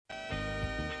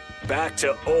Back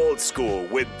to old school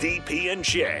with DP and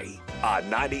J on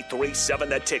 93.7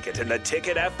 The Ticket and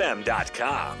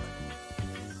theticketfm.com.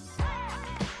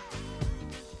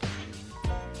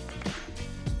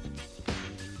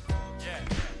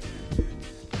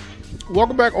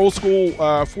 Welcome back, old school,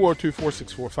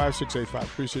 402-464-5685.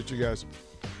 Appreciate you guys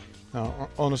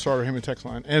on the Starter Heyman text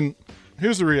line. And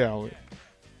here's the reality.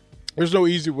 There's no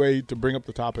easy way to bring up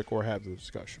the topic or have the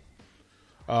discussion.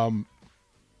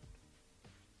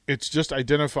 It's just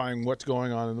identifying what's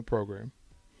going on in the program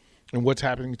and what's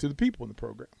happening to the people in the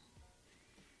program.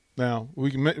 Now,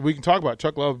 we can talk about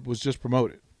Chuck Love was just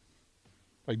promoted.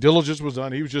 Like, diligence was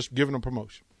done. He was just given a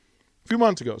promotion a few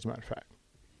months ago, as a matter of fact.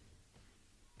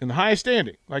 In the highest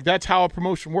standing. Like, that's how a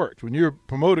promotion works. When you're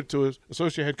promoted to an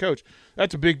associate head coach,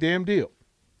 that's a big damn deal.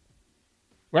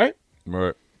 Right?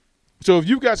 Right. So if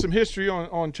you've got some history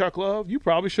on Chuck Love, you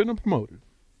probably shouldn't have promoted.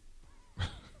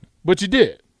 But you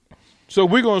did. So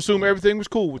we're going to assume everything was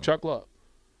cool with Chuck Love.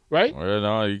 Right? Well,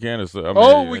 no, you can't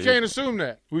assume. We can't assume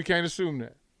that. We can't assume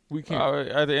that. We can't.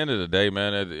 At the end of the day,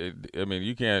 man,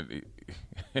 you can't –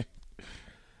 it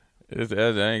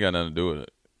ain't got nothing to do with it.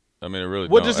 I mean, it really.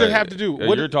 What does it have to do?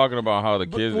 You're talking about how the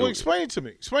kids. Well, explain it to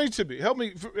me. Explain it to me. Help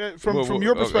me from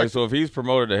your perspective. Okay, so if he's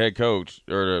promoted to head coach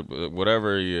or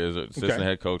whatever he is, assistant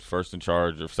head coach, first in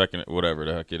charge or second, whatever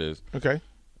the heck it is. Okay.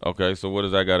 Okay. So what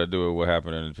does that got to do with what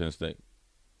happened in Penn State?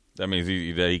 That means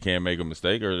that he can't make a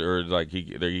mistake, or like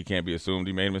he can't be assumed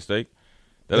he made a mistake.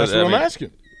 That's what I'm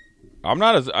asking. I'm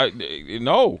not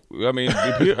no.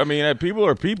 I mean, people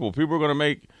are people. People are going to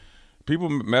make. People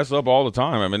mess up all the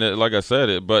time. I mean, like I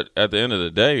said, but at the end of the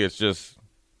day, it's just,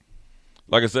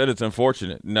 like I said, it's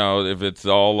unfortunate. Now, if it's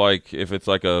like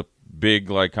a big,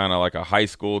 like kind of like a high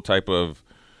school type of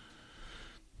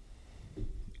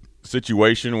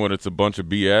situation when it's a bunch of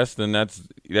BS, then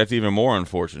that's even more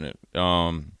unfortunate.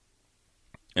 And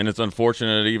it's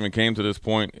unfortunate it even came to this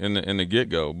point in the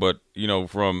get-go. But,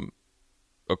 from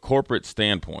a corporate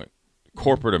standpoint,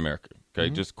 corporate America, okay,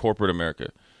 just corporate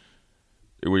America,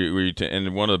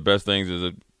 and one of the best things is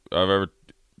that a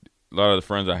lot of the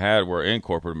friends I had were in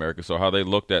corporate America, so how they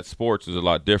looked at sports is a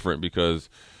lot different because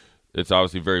it's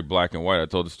obviously very black and white. I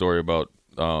told the story about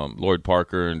Lloyd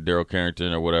Parker and Daryl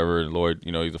Carrington or whatever, and Lloyd,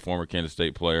 he's a former Kansas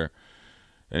State player,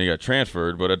 and he got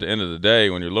transferred. But at the end of the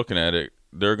day, when you're looking at it,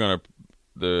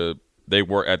 they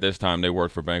work at this time. They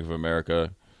worked for Bank of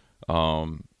America.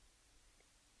 Bank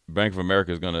of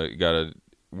America is gotta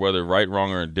whether right,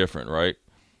 wrong, or indifferent, right?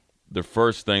 The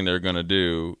first thing they're going to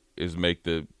do is make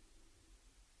the,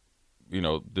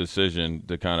 decision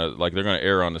to kind of like they're going to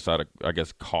err on the side of, I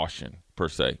guess, caution per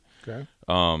se. Okay.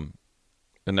 And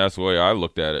that's the way I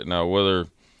looked at it. Now,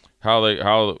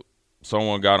 how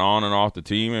someone got on and off the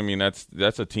team, I mean,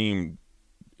 that's a team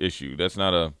issue. That's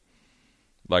not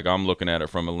like I'm looking at it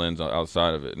from a lens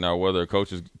outside of it. Now, whether a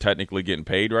coach is technically getting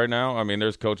paid right now, I mean,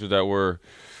 there's coaches that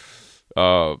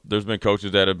there's been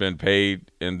coaches that have been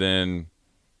paid and then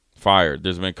fired.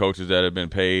 There's been coaches that have been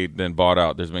paid, then bought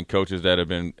out. There's been coaches that have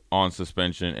been on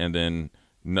suspension, and then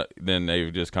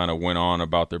they've just kind of went on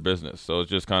about their business. So it's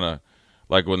just kind of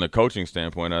like when the coaching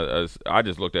standpoint, I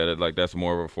just looked at it like that's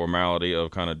more of a formality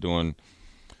of kind of doing,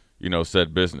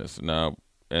 said business now,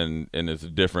 and it's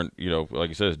different. Like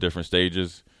you said, it's different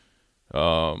stages.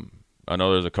 I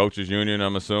know there's a coaches union.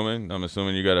 I'm assuming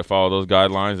you got to follow those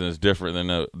guidelines, and it's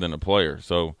different than a player.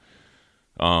 So,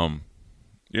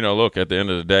 look, at the end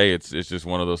of the day, it's just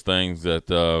one of those things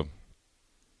that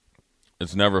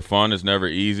it's never fun, it's never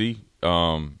easy,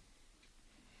 and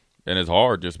it's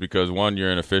hard just because one, you're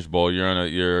in a fishbowl,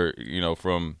 you're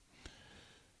from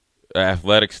an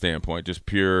athletic standpoint, just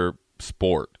pure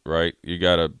sport, right? You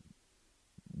got a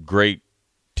great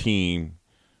team,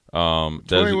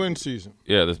 20-win season,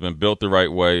 that's been built the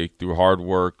right way through hard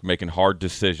work, making hard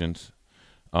decisions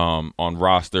on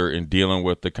roster and dealing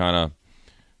with the kind of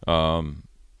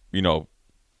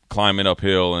climbing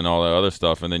uphill and all that other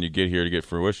stuff, and then you get here to get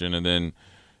fruition, and then,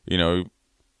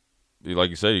 like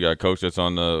you said, you got a coach that's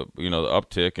on the, the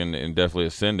uptick and definitely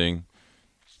ascending,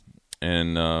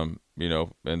 and and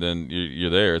then you're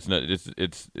there.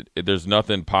 There's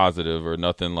nothing positive or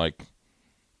nothing like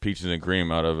peaches and cream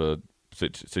out of a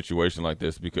situation like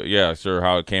this because, yeah, sure,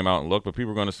 how it came out and looked, but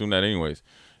people are going to assume that anyways.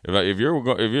 If you're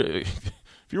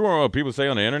what people say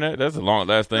on the internet, that's the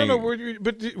last thing. No,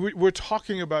 we're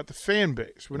talking about the fan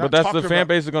base. But that's the fan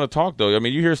base is going to talk, though. I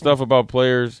mean, you hear stuff about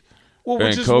players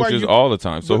and coaches all the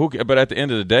time. So but at the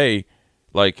end of the day,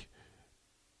 like,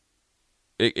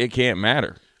 it can't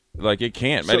matter. Like, it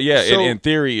can't matter. Yeah, in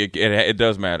theory, it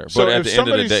does matter. So but at the end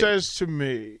of the day, if somebody says to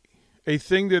me a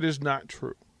thing that is not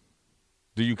true,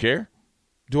 do you care?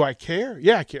 Do I care?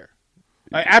 Yeah, I care.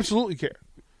 I absolutely care.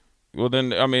 Well, then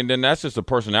that's just a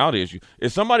personality issue.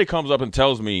 If somebody comes up and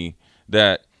tells me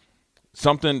that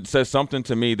says something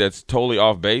to me that's totally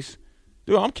off base,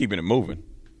 dude, I'm keeping it moving.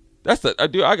 That's the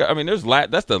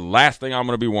that's the last thing I'm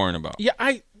going to be worrying about. Yeah,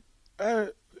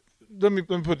 let me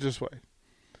put it this way.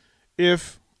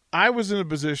 If I was in a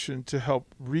position to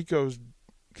help Rico's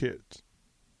kids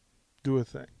do a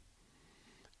thing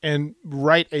and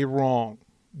right a wrong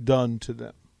done to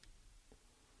them,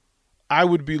 I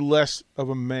would be less of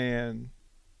a man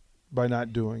by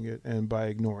not doing it and by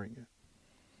ignoring it.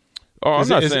 Oh, I'm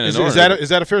not saying is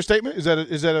that a fair statement? Is that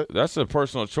a That's a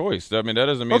personal choice. I mean, that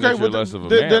doesn't mean that you're less of a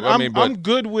man. Then I'm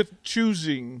good with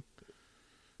choosing.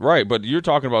 Right, but you're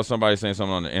talking about somebody saying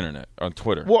something on the internet, on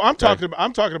Twitter. Well, I'm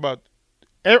talking about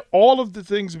all of the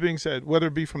things being said, whether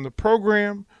it be from the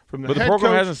program, from the head coach. But the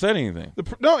program hasn't said anything.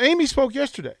 No, Amy spoke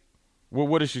yesterday. Well,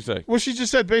 what did she say? Well, she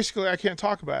just said basically I can't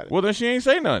talk about it. Well, then she ain't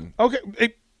say nothing.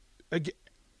 Okay,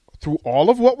 through all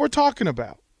of what we're talking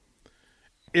about,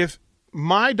 if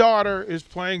my daughter is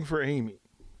playing for Amy,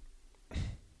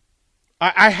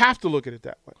 I have to look at it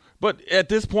that way. But at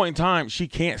this point in time, she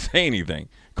can't say anything.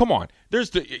 Come on, it's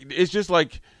just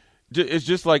like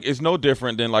it's no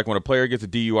different than like when a player gets a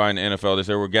DUI in the NFL. They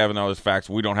say we're gathering all these facts.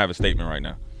 We don't have a statement right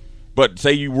now. But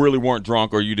say you really weren't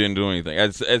drunk or you didn't do anything.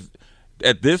 As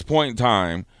at this point in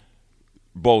time,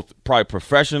 both probably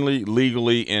professionally,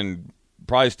 legally, and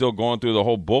probably still going through the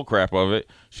whole bullcrap of it,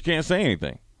 she can't say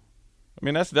anything. I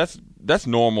mean, that's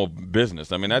normal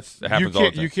business. I mean, happens all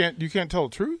the time. You can't tell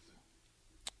the truth.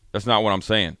 That's not what I'm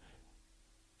saying.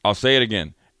 I'll say it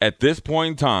again. At this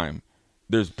point in time,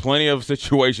 there's plenty of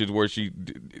situations where she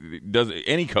does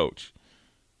any coach.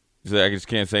 I just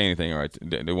can't say anything. Right?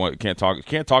 Can't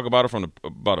talk about it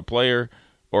about a player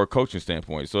or a coaching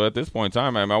standpoint. So at this point in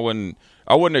time, I wouldn't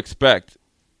expect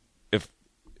if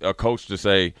a coach to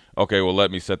say, okay, well,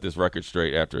 let me set this record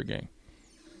straight after a game.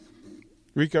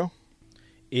 Rico?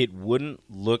 It wouldn't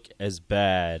look as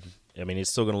bad. I mean, it's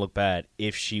still going to look bad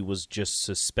if she was just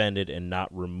suspended and not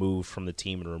removed from the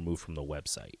team and removed from the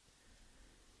website.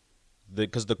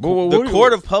 Because the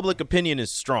court of public opinion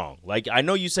is strong. Like, I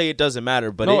know you say it doesn't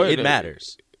matter, but it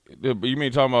matters. You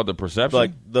mean talking about the perception?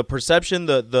 Like the perception,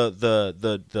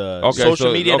 the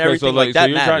social media and everything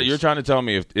that matters. You're trying to tell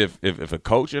me if a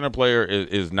coach and a player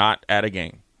is not at a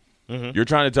game, you're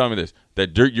trying to tell me this,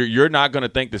 that you're not going to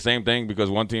think the same thing because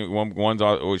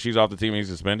she's off the team and he's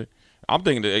suspended? I'm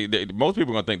thinking that most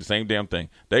people are going to think the same damn thing.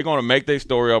 They're going to make their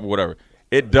story up or whatever.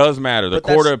 It does matter. The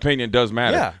court of opinion does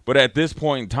matter. Yeah. But at this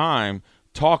point in time,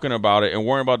 talking about it and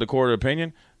worrying about the court of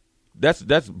opinion, that's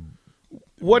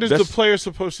what is the player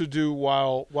supposed to do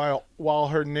while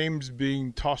her name's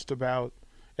being tossed about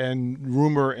and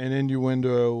rumor and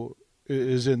innuendo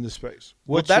is in the space?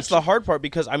 Well, that's the hard part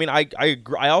because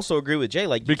I also agree with Jay.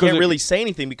 Like, you can't really say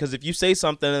anything because if you say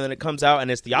something and then it comes out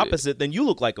and it's the opposite, then you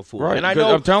look like a fool. Right, and I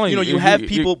know I'm telling you have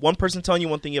people, one person telling you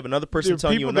one thing, you have another person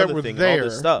telling you another thing, and all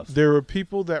this stuff. There were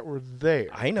people that were there.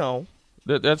 I know.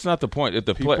 That's not the point.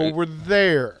 People were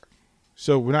there.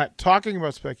 So we're not talking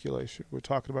about speculation. We're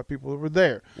talking about people that were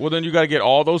there. Well, then you got to get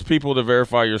all those people to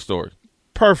verify your story.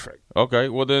 Perfect. Okay.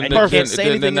 Well, then and you can't say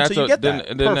anything until you get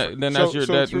that. Then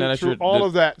that's your all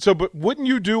of that. So, but wouldn't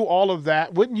you do all of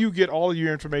that? Wouldn't you get all of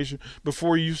your information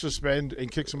before you suspend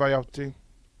and kick somebody off the team?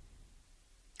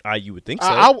 You would think so.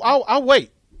 I'll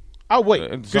wait. I'll wait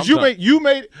because you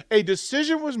made a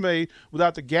decision was made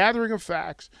without the gathering of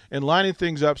facts and lining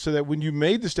things up so that when you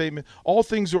made the statement, all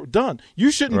things are done.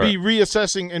 You shouldn't be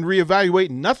reassessing and reevaluating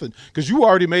nothing because you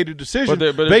already made a decision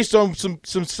based on some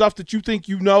stuff that you think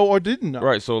you know or didn't know.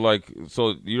 Right. So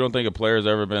you don't think a player's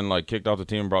ever been like kicked off the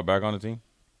team and brought back on the team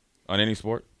on any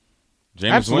sport?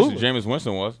 Jameis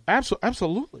Winston was.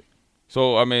 Absolutely.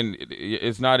 So I mean,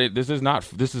 it's not. This is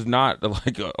not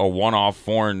like a one-off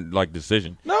foreign like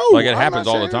decision. No, like it happens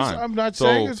all the time. I'm not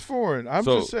saying it's foreign. I'm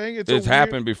just saying it's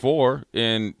happened before.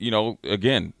 And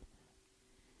again,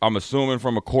 I'm assuming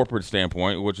from a corporate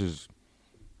standpoint, which is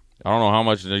I don't know how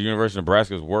much the University of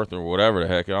Nebraska is worth or whatever the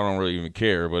heck. I don't really even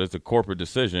care. But it's a corporate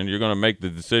decision. You're going to make the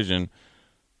decision.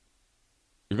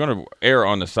 You're going to err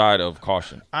on the side of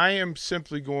caution. I am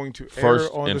simply going to err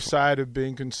on the side of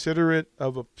being considerate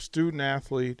of a student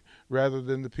athlete rather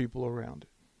than the people around it.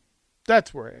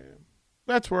 That's where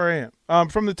I am.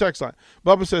 From the text line,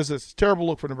 Bubba says it's a terrible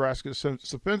look for Nebraska to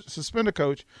suspend a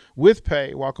coach with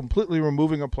pay while completely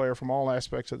removing a player from all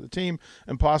aspects of the team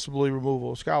and possibly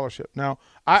removal of scholarship. Now,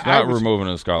 it's not removing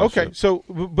a scholarship. Okay, so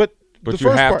but you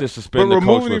have to suspend the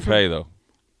coach with pay though.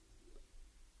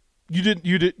 You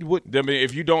did what? I mean,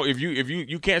 if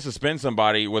you can't suspend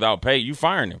somebody without pay, you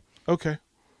firing him. Okay.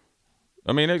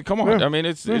 I mean, come on. Yeah. I mean,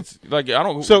 it's like I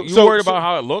don't. So Worried about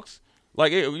how it looks?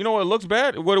 Like you know, what looks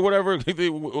bad. Whatever it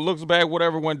looks bad.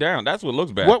 Whatever went down. That's what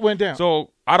looks bad. What went down?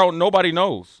 So I don't. Nobody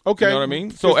knows. Okay. You know what I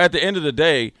mean? So at the end of the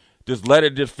day, just let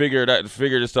it just figure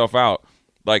this stuff out.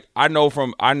 Like I know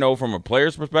from a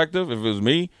player's perspective, if it was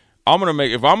me,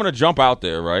 if I'm gonna jump out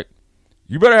there, right?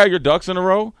 You better have your ducks in a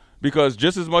row, because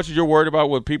just as much as you're worried about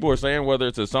what people are saying, whether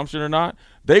it's assumption or not,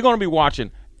 they're gonna be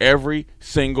watching every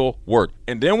single word.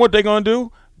 And then what they're gonna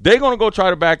do? They're gonna go try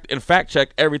to back and fact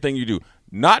check everything you do.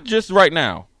 Not just right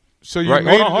now. So you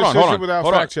made a decision without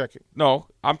fact checking. No,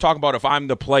 I'm talking about if I'm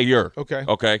the player. Okay.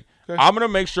 I'm gonna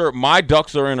make sure my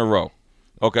ducks are in a row.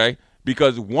 Okay?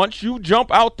 Because once you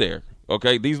jump out there,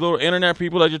 okay, these little internet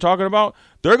people that you're talking about,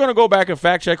 they're going to go back and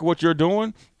fact check what you're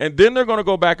doing, and then they're going to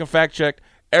go back and fact check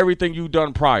everything you've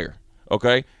done prior,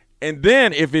 okay? And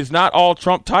then if it's not all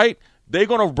Trump tight, they're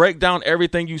going to break down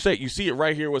everything you say. You see it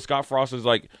right here with Scott Frost's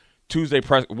like Tuesday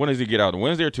press. When does he get out?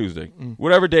 Wednesday or Tuesday?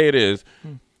 Whatever day it is,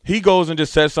 he goes and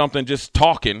just says something, just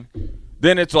talking.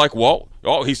 Then it's like, well,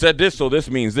 he said this, so this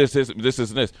means this, and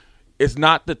this. It's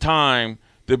not the time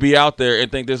to be out there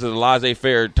and think this is a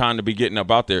laissez-faire time to be getting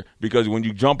up out there, because when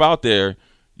you jump out there,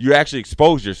 you actually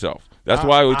expose yourself. That's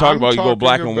why we talk about you go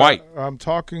black and white. I'm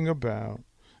talking about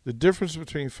the difference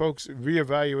between folks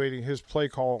reevaluating his play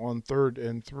call on 3rd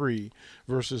and 3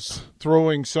 versus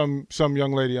throwing some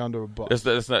young lady under a bus.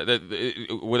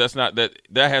 That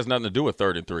has nothing to do with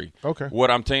 3rd and 3. Okay. What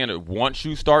I'm saying is, once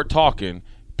you start talking,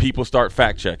 people start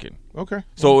fact checking. Okay.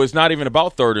 So it's not even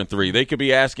about 3rd and 3. They could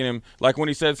be asking him, like when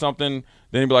he said something,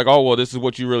 then he'd be like, "Oh, well, this is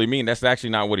what you really mean." That's actually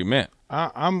not what he meant.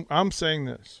 I'm saying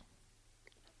this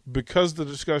because the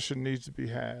discussion needs to be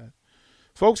had.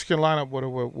 Folks can line up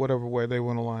whatever way they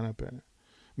want to line up in it.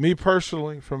 Me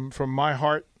personally, from my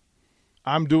heart,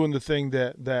 I'm doing the thing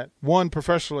that one,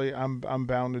 professionally I'm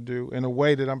bound to do in a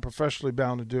way that I'm professionally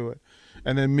bound to do it,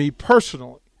 and then me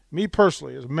personally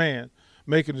as a man,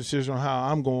 make a decision on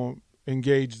how I'm going to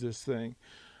engage this thing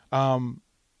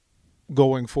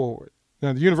going forward.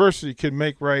 Now, the university can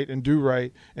make right and do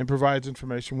right and provides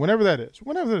information whenever that is.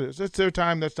 That's their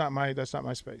time. That's not my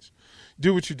space.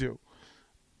 Do what you do.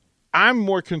 I'm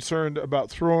more concerned about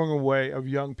throwing away of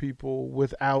young people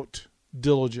without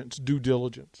due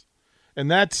diligence.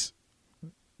 And that's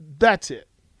it.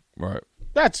 Right.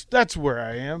 That's where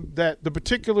I am. That the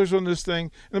particulars on this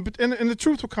thing, and the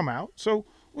truth will come out. So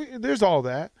there's all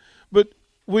that. But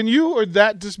when you are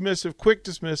that quick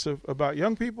dismissive about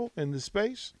young people in this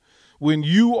space, when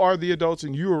you are the adults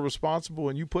and you are responsible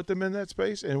and you put them in that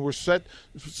space, and we're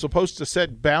supposed to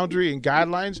set boundary and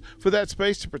guidelines for that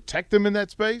space to protect them in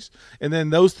that space, and then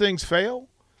those things fail,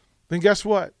 then guess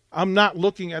what? I'm not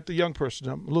looking at the young person.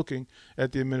 I'm looking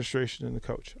at the administration and the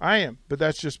coach. I am, but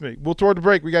that's just me. We'll throw the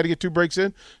break. We got to get 2 breaks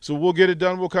in, so we'll get it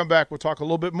done. We'll come back. We'll talk a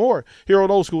little bit more here on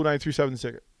Old School 93.7 The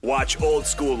Ticket. Watch Old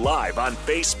School live on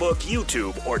Facebook,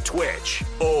 YouTube, or Twitch.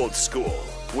 Old School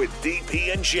with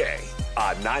DP and J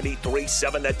on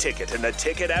 93.7 The Ticket and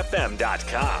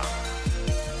theticketfm.com.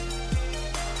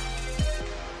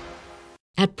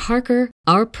 At Parker,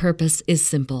 our purpose is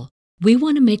simple. We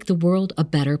want to make the world a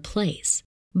better place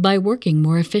by working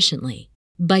more efficiently,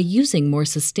 by using more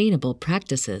sustainable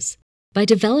practices, by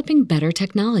developing better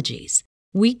technologies.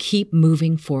 We keep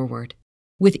moving forward.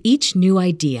 With each new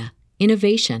idea,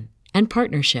 innovation, and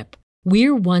partnership,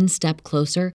 we're one step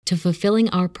closer to fulfilling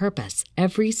our purpose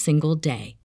every single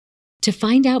day. To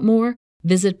find out more,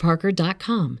 visit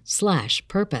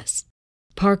parker.com/purpose.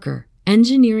 Parker,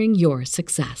 engineering your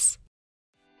success.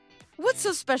 What's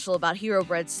so special about Hero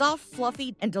Bread's soft,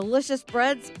 fluffy, and delicious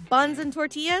breads, buns, and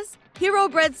tortillas? Hero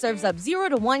Bread serves up 0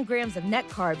 to 1 grams of net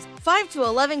carbs, 5 to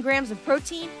 11 grams of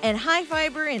protein, and high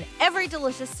fiber in every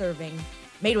delicious serving.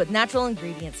 Made with natural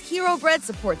ingredients, Hero Bread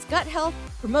supports gut health,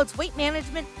 promotes weight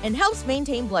management, and helps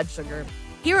maintain blood sugar.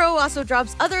 Hero also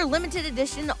drops other limited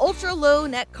edition ultra-low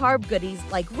net carb goodies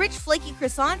like rich flaky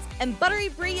croissants and buttery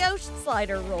brioche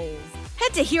slider rolls.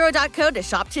 Head to hero.co to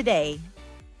shop today.